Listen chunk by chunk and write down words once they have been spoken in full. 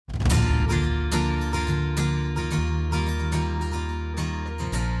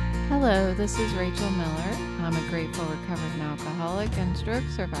Hello, this is Rachel Miller. I'm a grateful recovering alcoholic and stroke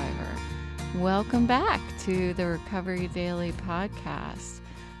survivor. Welcome back to the Recovery Daily podcast.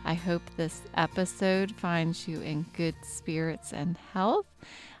 I hope this episode finds you in good spirits and health.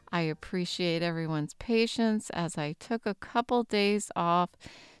 I appreciate everyone's patience as I took a couple days off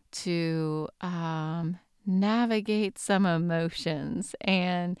to navigate some emotions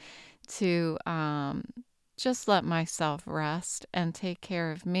and to just let myself rest and take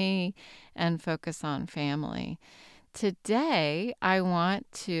care of me and focus on family. Today, I want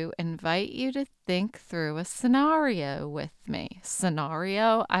to invite you to think through a scenario with me.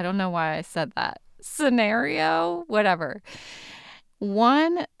 Scenario? I don't know why I said that. Scenario? Whatever.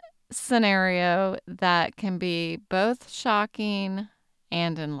 One scenario that can be both shocking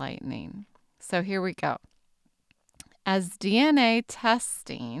and enlightening. So here we go. As DNA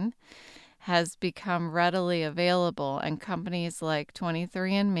testing has become readily available, and companies like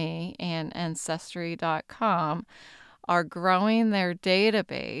 23andMe and Ancestry.com are growing their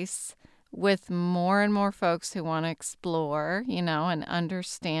database with more and more folks who want to explore, and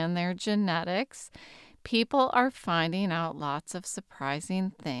understand their genetics. People are finding out lots of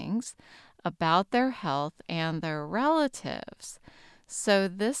surprising things about their health and their relatives. So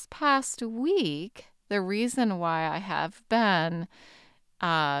this past week, the reason why I have been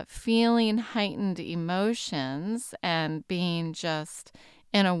feeling heightened emotions and being just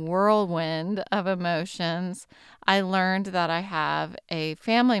in a whirlwind of emotions, I learned that I have a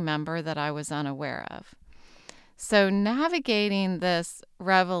family member that I was unaware of. So navigating this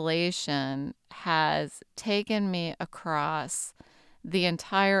revelation has taken me across the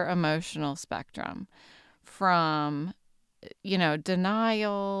entire emotional spectrum, from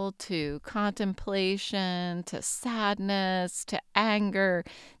denial to contemplation to sadness to anger,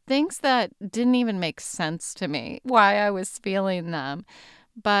 things that didn't even make sense to me, why I was feeling them.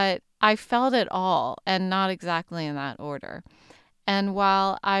 But I felt it all, and not exactly in that order. And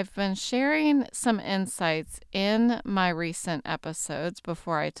while I've been sharing some insights in my recent episodes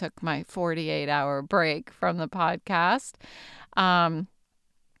before I took my 48-hour break from the podcast,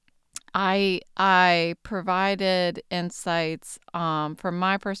 I provided insights from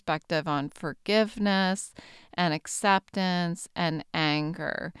my perspective on forgiveness and acceptance and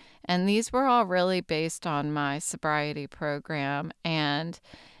anger. And these were all really based on my sobriety program and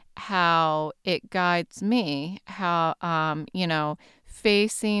how it guides me, how,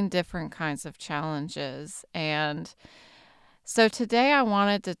 facing different kinds of challenges. And so today I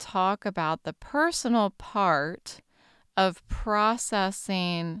wanted to talk about the personal part of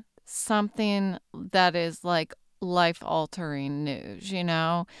processing something that is like life-altering news,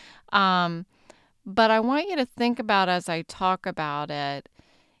 But I want you to think about, as I talk about it,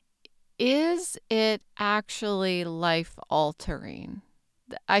 is it actually life-altering?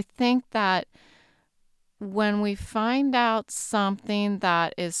 I think that when we find out something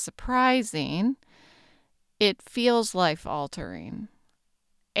that is surprising, it feels life-altering.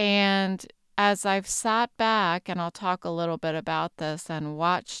 And as I've sat back, and I'll talk a little bit about this, and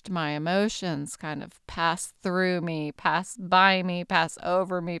watched my emotions kind of pass through me, pass by me, pass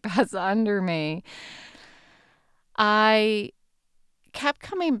over me, pass under me, I kept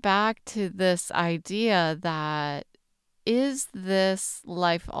coming back to this idea that, is this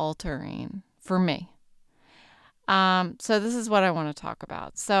life-altering for me? So this is what I want to talk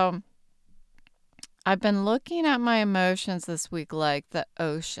about. So I've been looking at my emotions this week like the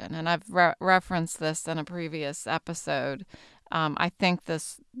ocean, and I've referenced this in a previous episode, I think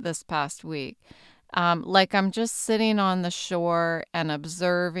this past week. Like I'm just sitting on the shore and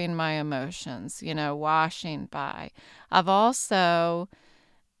observing my emotions, washing by. I've also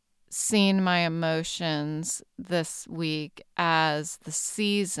seen my emotions this week as the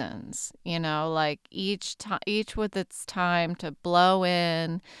seasons, like each with its time to blow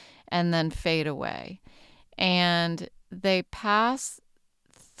in and then fade away. And they pass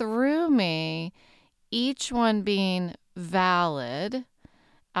through me, each one being valid,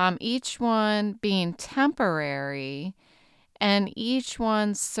 each one being temporary, and each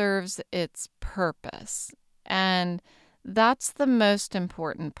one serves its purpose. And that's the most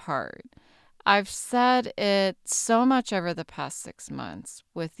important part. I've said it so much over the past 6 months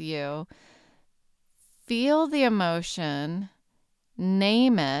with you. Feel the emotion,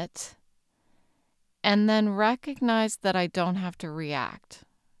 name it, and then recognize that I don't have to react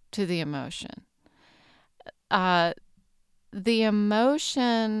to the emotion. The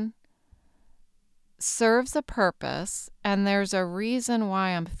emotion serves a purpose, and there's a reason why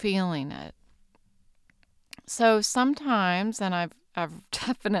I'm feeling it. So sometimes, and I've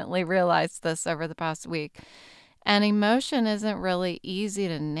definitely realized this over the past week, And emotion isn't really easy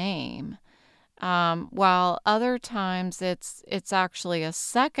to name. While other times it's actually a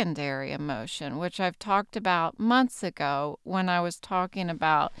secondary emotion, which I've talked about months ago when I was talking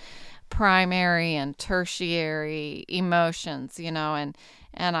about primary and tertiary emotions,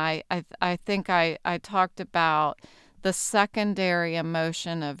 and I think I talked about the secondary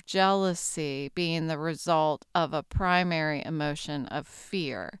emotion of jealousy being the result of a primary emotion of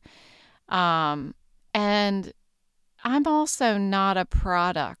fear. Um, and I'm also not a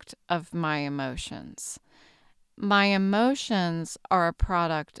product of my emotions. My emotions are a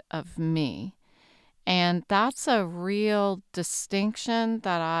product of me. And that's a real distinction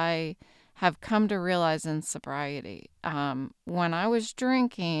that I have come to realize in sobriety. When I was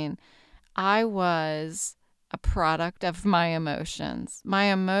drinking, I was a product of my emotions. My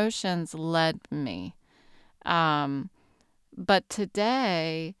emotions led me. Um, but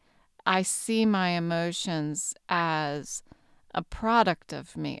today, I see my emotions as a product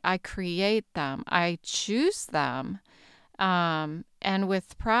of me. I create them, I choose them. And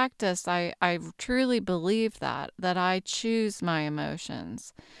with practice, I truly believe that I choose my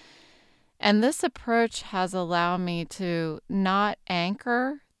emotions. And this approach has allowed me to not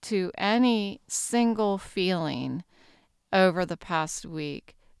anchor to any single feeling over the past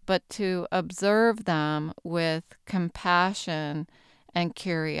week, but to observe them with compassion and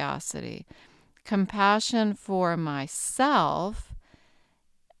curiosity. Compassion for myself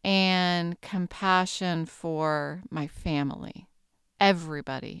and compassion for my family,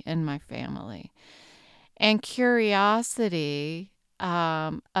 everybody in my family, and curiosity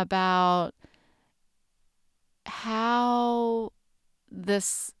about how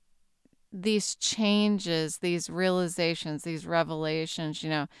this these changes, these realizations, these revelations,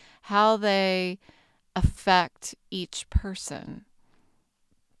 how they affect each person.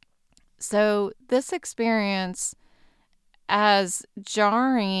 So this experience, as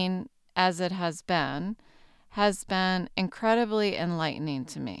jarring as it has been incredibly enlightening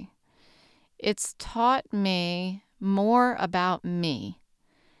to me. It's taught me more about me.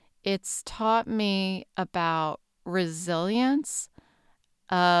 It's taught me about resilience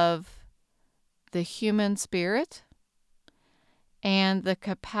of the human spirit and the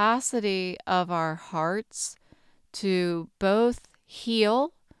capacity of our hearts to both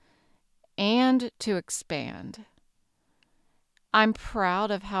heal and to expand. I'm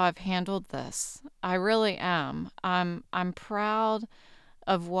proud of how I've handled this. I really am. I'm proud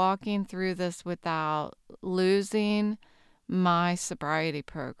of walking through this without losing my sobriety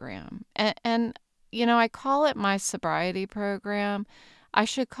program. And I call it my sobriety program. I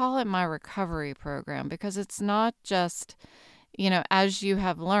should call it my recovery program because it's not just, as you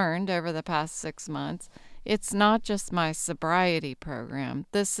have learned over the past 6 months, it's not just my sobriety program.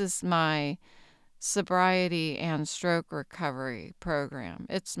 This is my sobriety and stroke recovery program.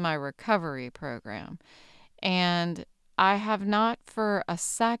 It's my recovery program. And I have not for a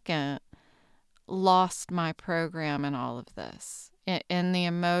second lost my program in all of this, in the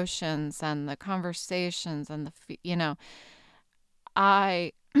emotions and the conversations and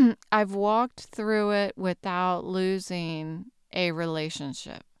I I've walked through it without losing a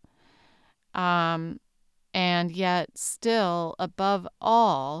relationship. Um, and yet still above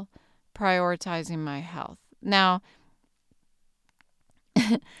all prioritizing my health. Now,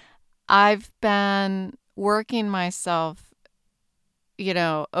 I've been working myself,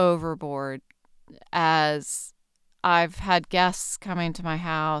 overboard as I've had guests coming to my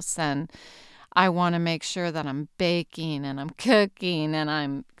house and I want to make sure that I'm baking and I'm cooking and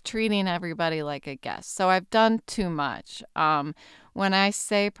I'm treating everybody like a guest. So I've done too much. When I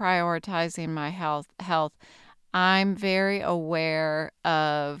say prioritizing my health, I'm very aware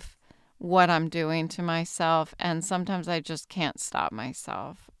of what I'm doing to myself, and sometimes I just can't stop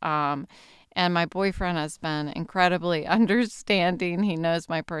myself. And my boyfriend has been incredibly understanding. He knows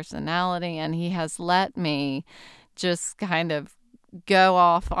my personality, and he has let me just kind of go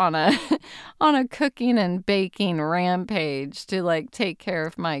off on a on a cooking and baking rampage to like take care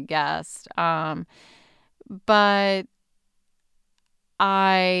of my guest. But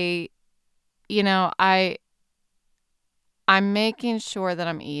I, you know, I'm making sure that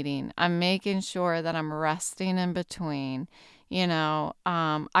I'm eating. I'm making sure that I'm resting in between.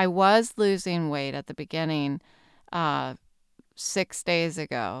 I was losing weight at the beginning, uh, 6 days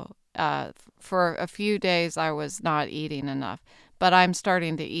ago. For a few days, I was not eating enough, but I'm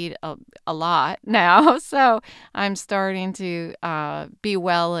starting to eat a lot now. So I'm starting to be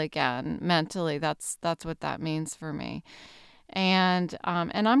well again mentally. That's what that means for me. And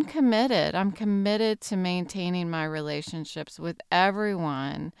I'm committed. I'm committed to maintaining my relationships with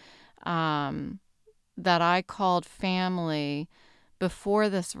everyone um, that I called family before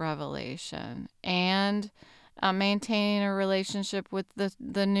this revelation, and maintaining a relationship with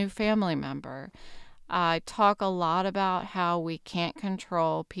the new family member. I talk a lot about how we can't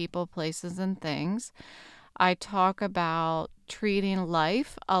control people, places, and things. I talk about treating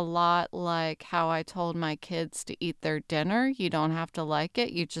life a lot like how I told my kids to eat their dinner. You don't have to like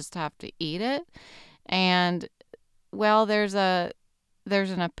it, you just have to eat it. And well, there's an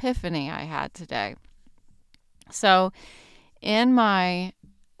epiphany I had today. So, in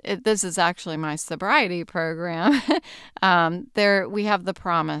this is actually my sobriety program. There we have the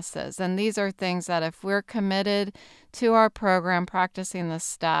promises, and these are things that if we're committed to our program, practicing the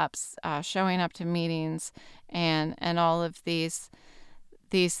steps, showing up to meetings, and all of these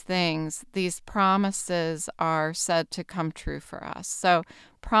things, these promises are said to come true for us. So,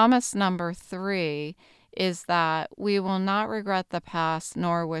 promise number 3 is that we will not regret the past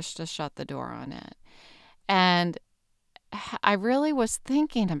nor wish to shut the door on it. And I really was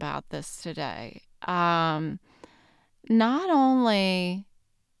thinking about this today. Not only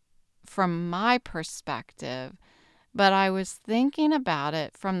from my perspective, but I was thinking about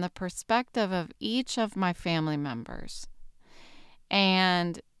it from the perspective of each of my family members,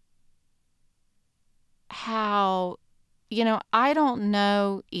 and how, I don't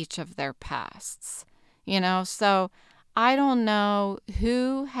know each of their pasts, so I don't know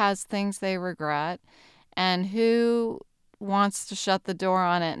who has things they regret and who wants to shut the door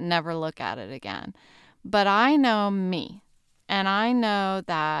on it and never look at it again. But I know me, and I know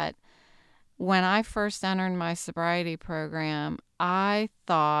that when I first entered my sobriety program, I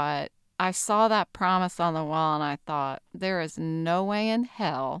saw that promise on the wall, and I thought, there is no way in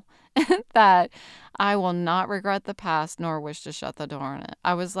hell that I will not regret the past nor wish to shut the door on it.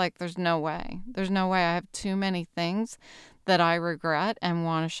 I was like, there's no way. There's no way. I have too many things that I regret and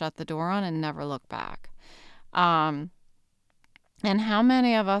want to shut the door on and never look back. And how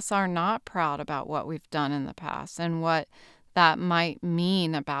many of us are not proud about what we've done in the past and what that might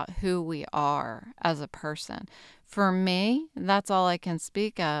mean about who we are as a person? For me, that's all I can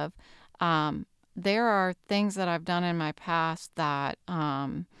speak of. There are things that I've done in my past that,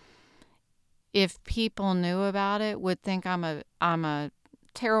 if people knew about it, would think I'm a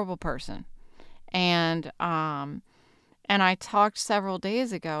terrible person. And I talked several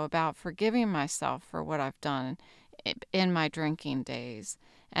days ago about forgiving myself for what I've done in my drinking days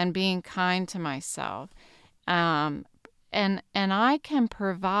and being kind to myself. And I can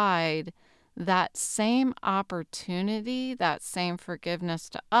provide that same opportunity, that same forgiveness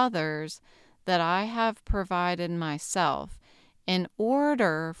to others that I have provided myself, in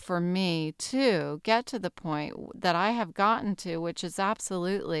order for me to get to the point that I have gotten to, which is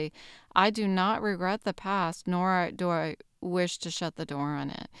absolutely, I do not regret the past, nor do I wish to shut the door on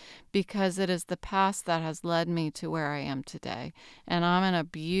it, because it is the past that has led me to where I am today. And I'm in a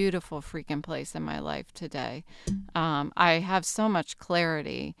beautiful freaking place in my life today. I have so much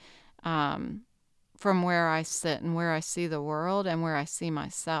clarity from where I sit and where I see the world and where I see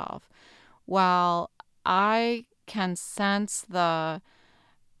myself. While I can sense the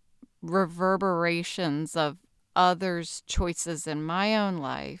reverberations of others' choices in my own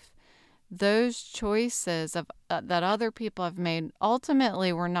life, those choices that other people have made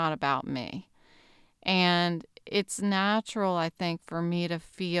ultimately were not about me. And it's natural, I think, for me to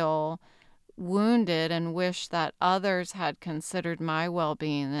feel wounded and wish that others had considered my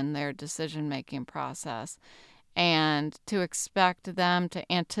well-being in their decision-making process, and to expect them to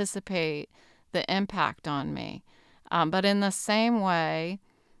anticipate the impact on me. But in the same way,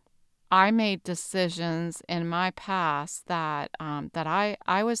 I made decisions in my past that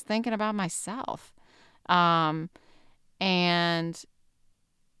I was thinking about myself, um, and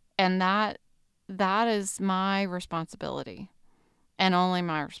that is my responsibility, and only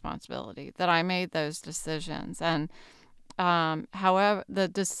my responsibility, that I made those decisions. And however, the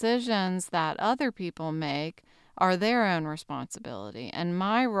decisions that other people make are their own responsibility, and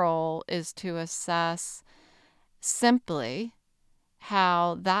my role is to assess simply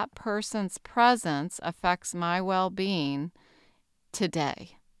how that person's presence affects my well-being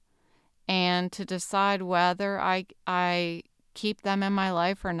today, and to decide whether I keep them in my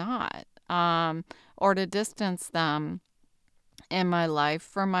life or not, or to distance them in my life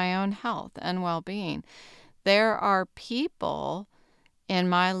for my own health and well-being. There are people in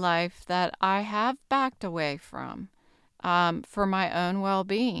my life that I have backed away from, for my own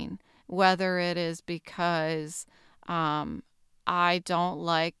well-being, whether it is because I don't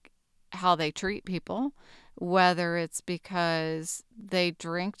like how they treat people, whether it's because they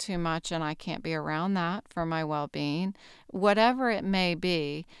drink too much and I can't be around that for my well-being, whatever it may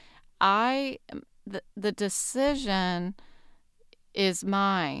be. I the decision is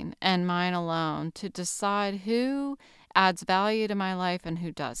mine and mine alone to decide who adds value to my life and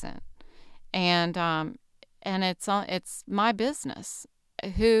who doesn't. And it's my business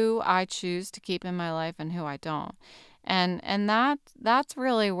who I choose to keep in my life and who I don't. And that's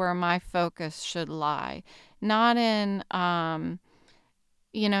really where my focus should lie, not in not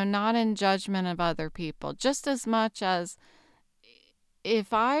in judgment of other people, just as much as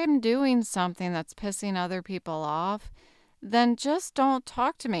if I'm doing something that's pissing other people off, then just don't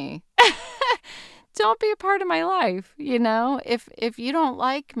talk to me. Don't be a part of my life, you know? If you don't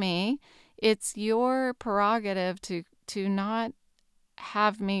like me, it's your prerogative to not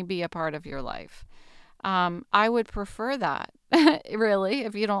have me be a part of your life. I would prefer that. Really,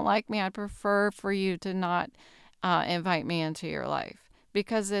 if you don't like me, I'd prefer for you to not invite me into your life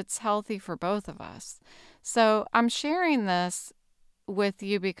because it's healthy for both of us. So I'm sharing this with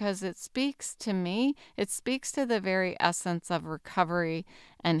you because it speaks to me. It speaks to the very essence of recovery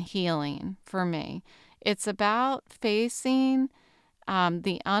and healing for me. It's about facing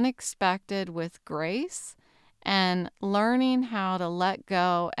the unexpected with grace and learning how to let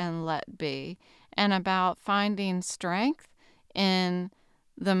go and let be, and about finding strength in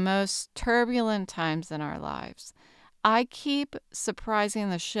the most turbulent times in our lives. I keep surprising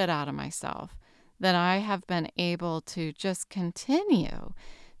the shit out of myself that I have been able to just continue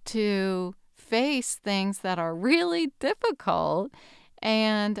to face things that are really difficult.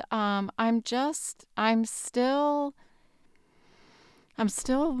 And I'm still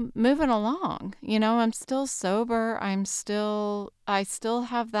moving along. I'm still sober. I still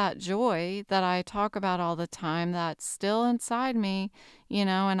have that joy that I talk about all the time that's still inside me,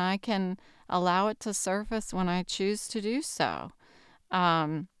 and I can allow it to surface when I choose to do so.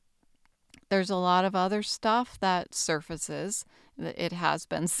 Um, there's a lot of other stuff that surfaces. It has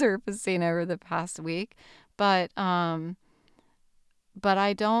been surfacing over the past week, but I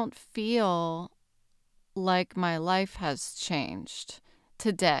don't feel like my life has changed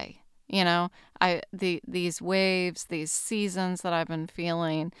today. These waves, these seasons that I've been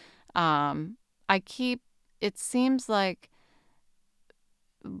feeling, I keep. It seems like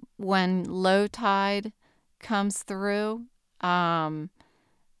when low tide comes through, I'm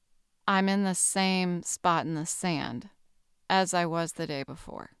in the same spot in the sand as I was the day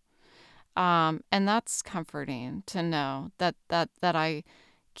before. And that's comforting to know that I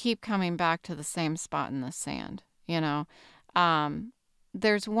keep coming back to the same spot in the sand, Um,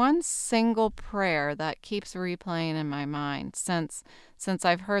 there's one single prayer that keeps replaying in my mind since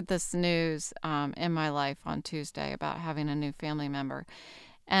I've heard this news in my life on Tuesday about having a new family member.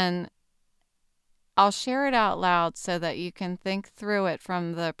 And I'll share it out loud so that you can think through it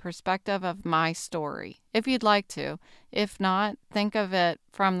from the perspective of my story, if you'd like to. If not, think of it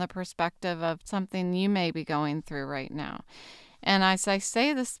from the perspective of something you may be going through right now. And as I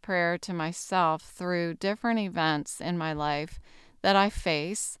say this prayer to myself through different events in my life that I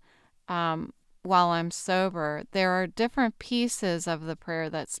face while I'm sober, there are different pieces of the prayer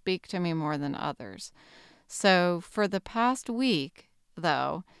that speak to me more than others. So for the past week,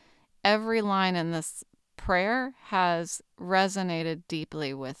 though, every line in this prayer has resonated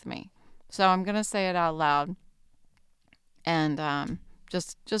deeply with me. So I'm going to say it out loud and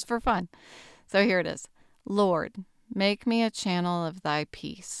just for fun. So here it is. Lord, make me a channel of thy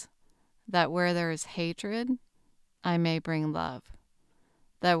peace, that where there is hatred, I may bring love,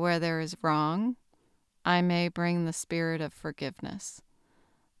 that where there is wrong, I may bring the spirit of forgiveness,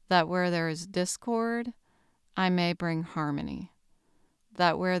 that where there is discord, I may bring harmony,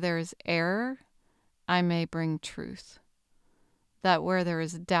 that where there is error, I may bring truth, that where there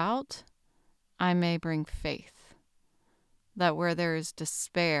is doubt, I may bring faith, that where there is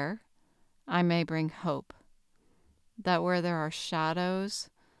despair, I may bring hope, that where there are shadows,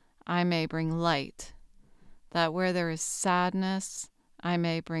 I may bring light, that where there is sadness, I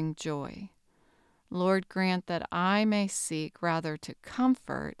may bring joy. Lord, grant that I may seek rather to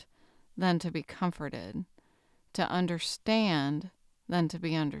comfort than to be comforted, to understand than to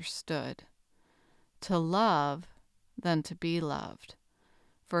be understood, to love than to be loved.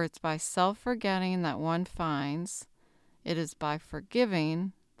 For it's by self-forgetting that one finds, it is by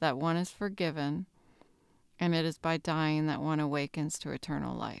forgiving that one is forgiven, and it is by dying that one awakens to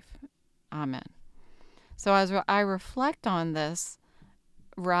eternal life. Amen. So as I reflect on this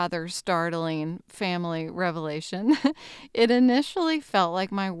rather startling family revelation, it initially felt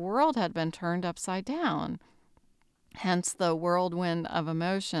like my world had been turned upside down, hence the whirlwind of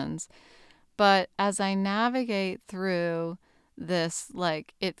emotions. But as I navigate through this,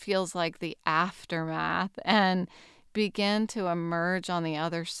 like, it feels like the aftermath and begin to emerge on the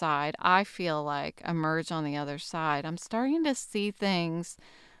other side, I feel like emerge on the other side, I'm starting to see things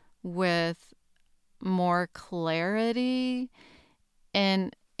with more clarity.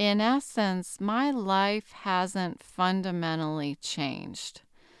 And in essence, my life hasn't fundamentally changed.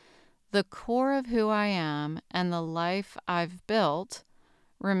 The core of who I am and the life I've built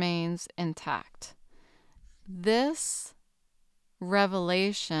remains intact. This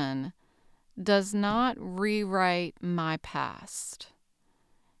revelation does not rewrite my past.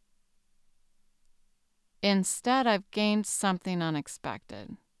 Instead, I've gained something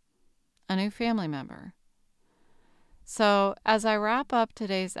unexpected, a new family member. So, as I wrap up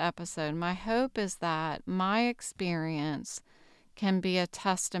today's episode, my hope is that my experience can be a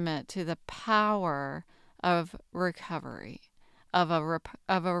testament to the power of recovery, of a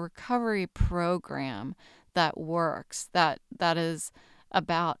recovery program that works, that is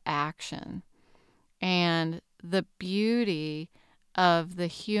about action, and the beauty of the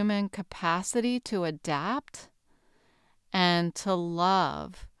human capacity to adapt and to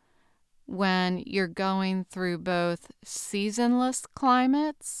love when you're going through both seasonless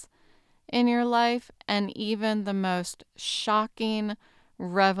climates in your life and even the most shocking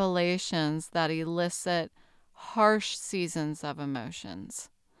revelations that elicit harsh seasons of emotions.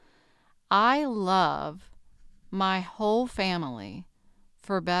 I love my whole family,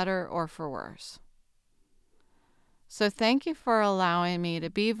 for better or for worse. So thank you for allowing me to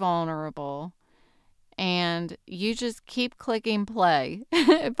be vulnerable, and you just keep clicking play.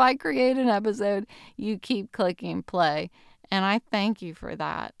 If I create an episode, you keep clicking play. And I thank you for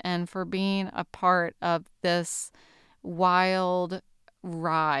that and for being a part of this wild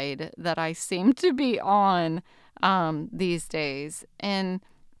ride that I seem to be on these days. And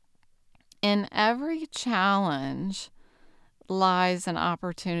in every challenge lies an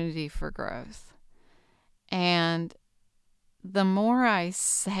opportunity for growth. And the more I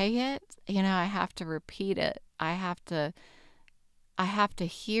say it, I have to repeat it. I have to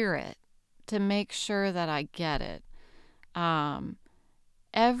hear it to make sure that I get it.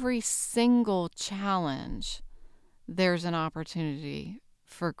 Every single challenge, there's an opportunity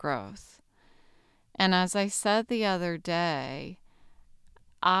for growth. And as I said the other day,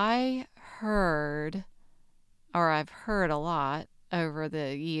 I've heard a lot over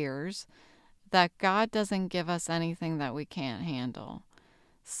the years that God doesn't give us anything that we can't handle.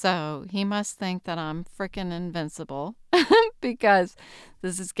 So he must think that I'm freaking invincible because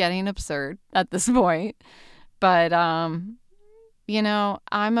this is getting absurd at this point. But, I'm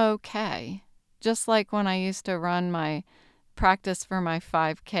okay. Just like when I used to run my practice for my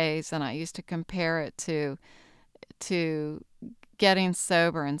 5Ks and I used to compare it to getting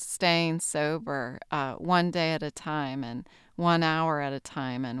sober and staying sober one day at a time and 1 hour at a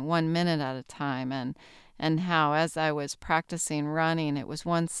time and 1 minute at a time, and how as I was practicing running, it was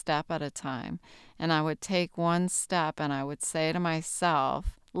one step at a time. And I would take one step and I would say to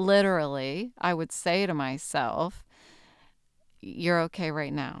myself, literally, I would say to myself, you're okay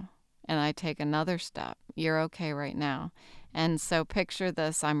right now. And I take another step. You're okay right now. And so picture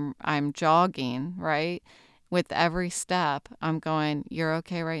this, I'm jogging, right? With every step, I'm going, you're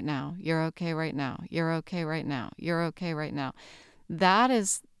okay right now. You're okay right now. You're okay right now. You're okay right now. That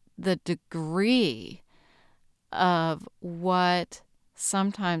is the degree of what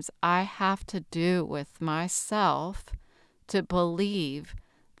sometimes I have to do with myself to believe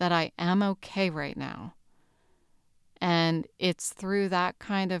that I am okay right now. And it's through that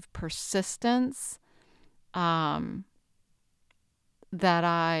kind of persistence that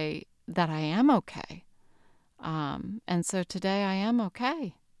I am okay. And so today I am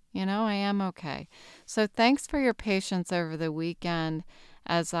okay. I am okay. So thanks for your patience over the weekend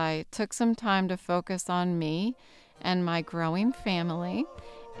as I took some time to focus on me and my growing family.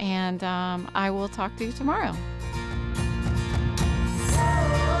 And I will talk to you tomorrow.